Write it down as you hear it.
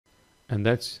And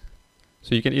that's,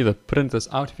 so you can either print this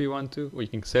out if you want to, or you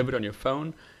can save it on your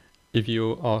phone. If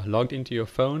you are logged into your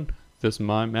phone, this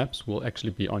My Maps will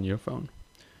actually be on your phone.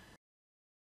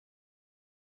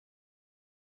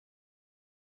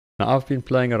 Now I've been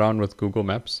playing around with Google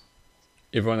Maps.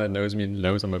 Everyone that knows me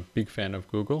knows I'm a big fan of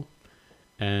Google,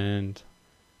 and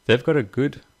they've got a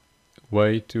good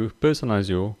way to personalize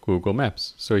your Google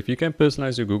Maps. So if you can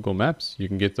personalize your Google Maps, you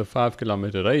can get the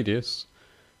 5-kilometer radius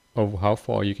of how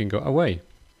far you can go away.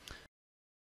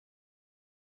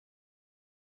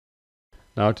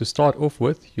 Now to start off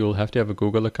with, you'll have to have a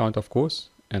Google account, of course,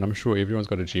 and I'm sure everyone's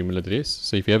got a Gmail address.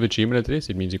 So if you have a Gmail address,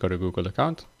 it means you've got a Google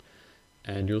account.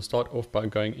 And you'll start off by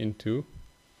going into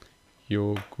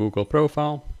your Google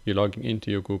profile. You're logging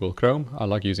into your Google Chrome. I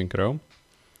like using Chrome.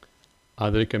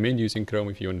 I'd recommend using Chrome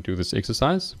if you want to do this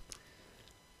exercise.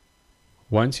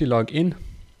 Once you log in,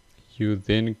 you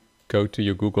then go to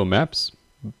your Google Maps.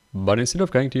 But instead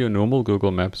of going to your normal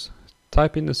Google Maps,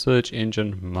 type in the search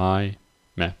engine My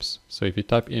Maps. So if you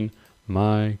type in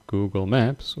My Google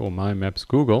Maps or My Maps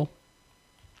Google,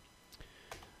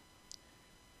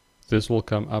 this will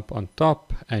come up on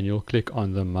top and you'll click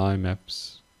on the My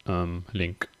Maps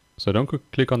link. So don't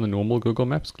click on the normal Google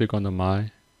Maps, click on the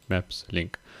My Maps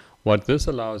link. What this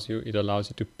allows you, it allows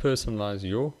you to personalize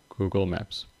your Google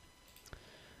Maps.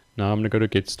 Now I'm going to go to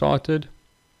Get Started.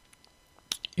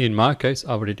 In my case,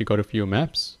 I've already got a few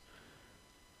maps.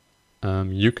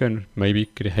 You can maybe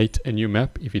create a new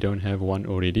map if you don't have one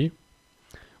already.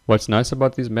 What's nice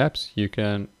about these maps, you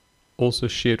can also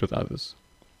share it with others.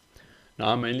 Now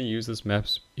I mainly use these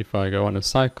maps if I go on a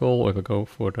cycle or if I go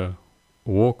for a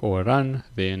walk or a run,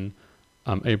 then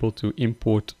I'm able to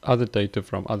import other data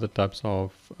from other types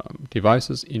of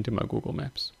devices into my Google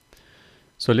Maps.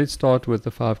 So let's start with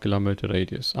the 5-kilometer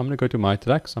radius. I'm going to go to My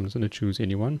Tracks. I'm just going to choose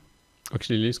anyone.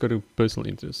 Actually, let's go to Personal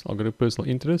Interest. I'll go to Personal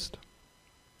Interest.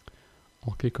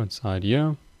 I'll click on side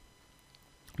here.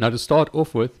 Now to start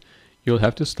off with, you'll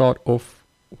have to start off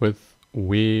with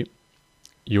where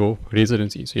your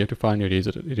residence is. So you have to find your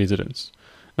residence.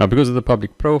 Now because of the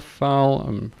public profile,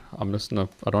 I'm just gonna,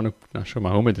 I don't want to show my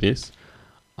home address.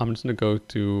 I'm just gonna go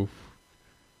to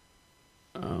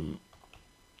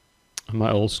my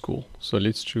old school. So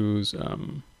let's choose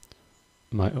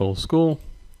my old school,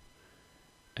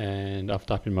 and I've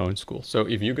typed in my own school. So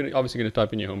if you're obviously gonna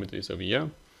type in your home address over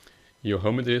here, your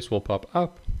home address will pop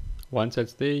up. Once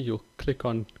that's there, you'll click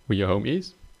on where your home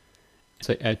is,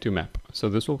 say add to map. So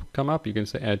this will come up, you can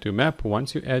say add to map.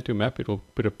 Once you add to map, it will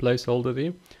put a placeholder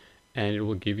there and it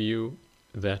will give you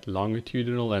that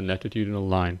longitudinal and latitudinal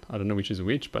line. I don't know which is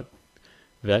which, but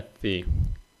that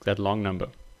long number.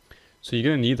 So you're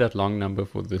going to need that long number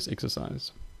for this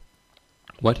exercise.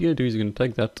 What you're going to do is you're going to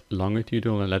take that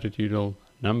longitudinal and latitudinal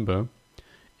number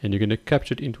and you're going to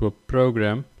capture it into a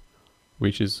program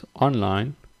which is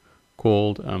online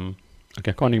called, okay,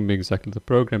 I can't remember exactly the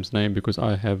program's name because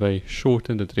I have a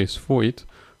shortened address for it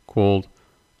called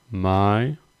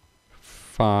My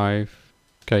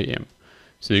 5km.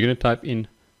 So you're going to type in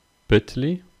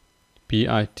bit.ly,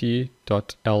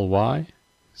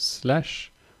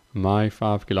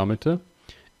 bit.ly/my5km,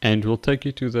 and it will take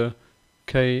you to the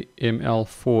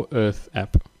KML4 Earth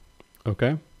app.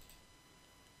 Okay.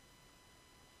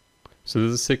 So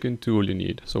this is the second tool you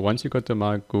need. So once you got to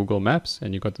My Google Maps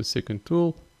and you got the second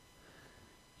tool,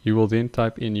 you will then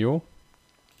type in your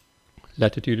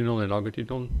latitudinal and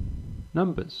longitudinal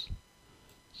numbers.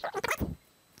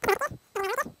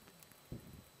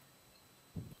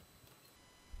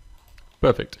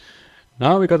 Perfect.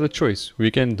 Now we got the choice. We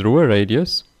can draw a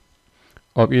radius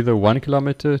of either 1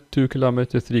 kilometer, 2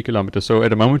 kilometer, 3 kilometers. So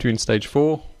at the moment we're in stage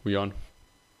 4, we're on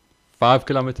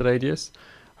 5-kilometer radius.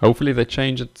 Hopefully they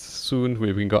change it soon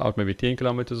where we can go out maybe 10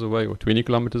 kilometers away or 20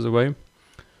 kilometers away.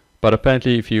 But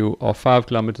apparently if you are 5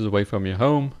 kilometers away from your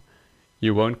home,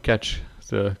 you won't catch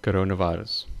the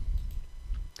coronavirus.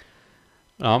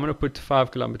 Now I'm going to put 5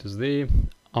 kilometers there.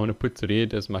 I'm going to put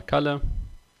red as my color.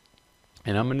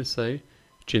 And I'm going to say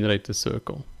generate the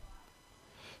circle.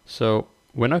 So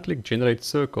when I click generate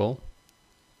circle,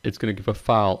 it's going to give a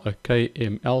file, a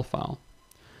KML file.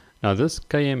 Now this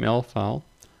KML file,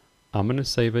 I'm going to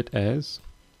save it as,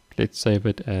 let's save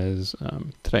it as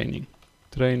training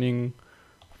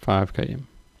 5km.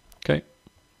 Okay.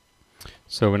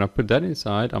 So when I put that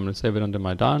inside, I'm going to save it under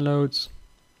my downloads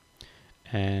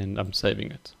and I'm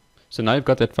saving it. So now you've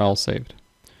got that file saved.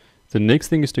 The next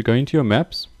thing is to go into your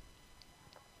maps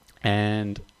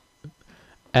and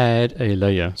add a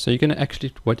layer. So you're going to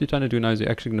actually, what you're trying to do now is you're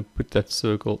actually going to put that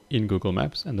circle in Google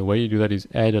Maps. And the way you do that is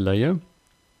add a layer.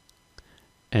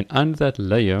 And under that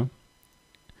layer,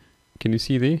 can you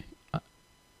see there?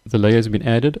 the layer has been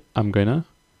added, I'm gonna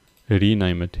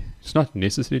rename it. It's not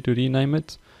necessary to rename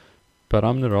it, but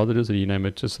I'm gonna rather just rename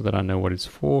it just so that I know what it's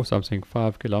for. So I'm saying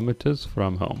 5 kilometers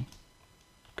from home.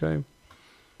 Okay,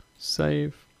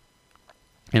 save,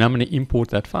 and I'm gonna import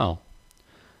that file.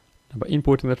 Now by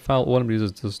importing that file, all I'm gonna do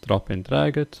is just drop and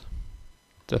drag it,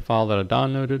 the file that I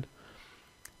downloaded,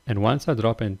 and once I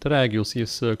drop and drag, you'll see a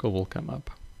circle will come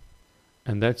up,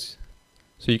 and that's,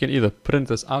 so you can either print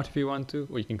this out if you want to,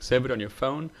 or you can save it on your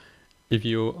phone. If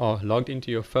you are logged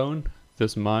into your phone,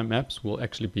 this My Maps will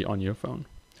actually be on your phone.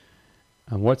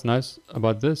 And what's nice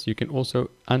about this, you can also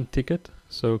untick it.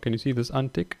 So can you see this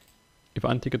untick? If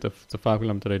I untick it, the 5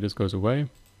 kilometer radius goes away.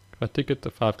 If I tick it, the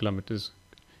 5 kilometers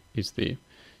is there.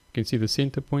 You can see the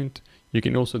center point. You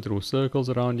can also draw circles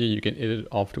around here. You can edit it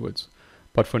afterwards.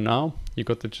 But for now, you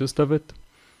got the gist of it.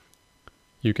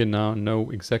 You can now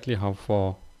know exactly how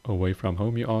far away from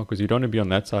home you are, because you don't want to be on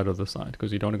that side of the site,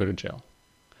 because you don't want to go to jail.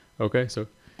 Okay, so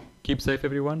keep safe,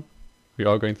 everyone. We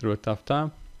are going through a tough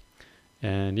time.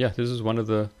 And yeah, this is one of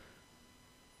the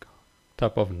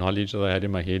type of knowledge that I had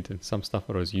in my head and some stuff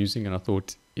that I was using, and I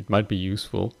thought it might be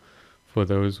useful for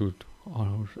those who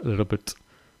are a little bit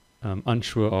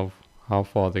unsure of how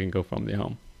far they can go from their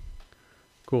home.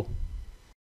 Cool.